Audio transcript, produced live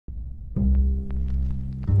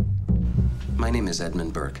My name is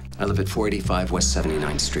Edmond Burke. I live at 485 West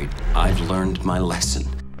 79th Street. I've learned my lesson.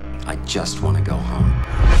 I just want to go home.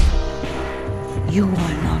 You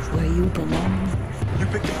are not where you belong. You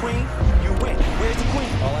pick the queen, you win. Where's the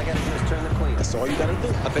queen? All I gotta do is turn the queen. That's all you gotta do.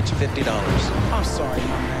 I bet you $50. I'm sorry, my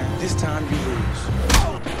man. This time you lose.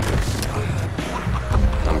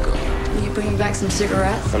 I'm good. Will you bring me back some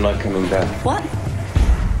cigarettes? I'm not coming back. What?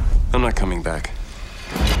 I'm not coming back.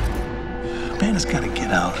 A man has gotta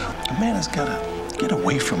get out. A man has gotta get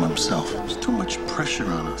away from himself. There's too much pressure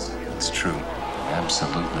on us. It's true.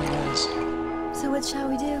 Absolutely is. So what shall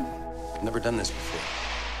we do? I've never done this before.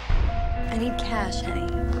 I need cash, honey.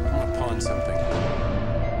 I want to pawn something.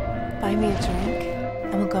 Buy me a drink,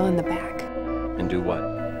 and we'll go in the back. And do what?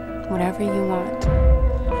 Whatever you want. I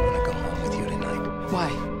want to go home with you tonight. Why?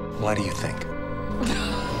 Why do you think?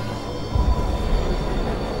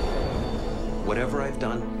 Whatever I've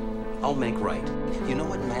done, I'll make right. You know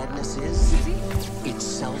what madness is? It's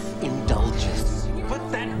self-indulgence.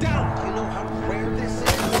 Put that down! You know how rare this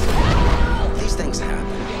is? These things happen.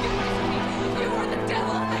 You are the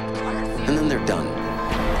devil, I curse you! And then they're done.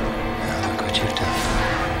 Now look what you've done.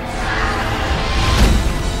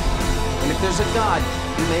 And if there's a God,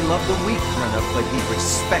 he may love the weak, Brenna, but he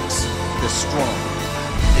respects the strong.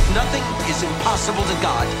 If nothing is impossible to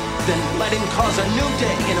God, then let him cause a new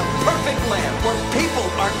day in a perfect land where people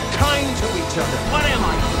are kind to each other. What am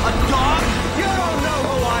I, a dog? You don't know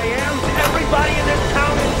who I am. Everybody in this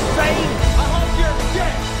town is insane. I hope you're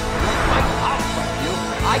dead. I'm out for you.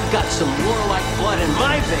 I got some warlike blood in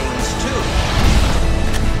my veins, too.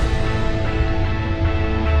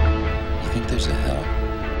 You think there's a hell?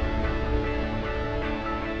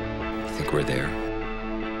 You think we're there?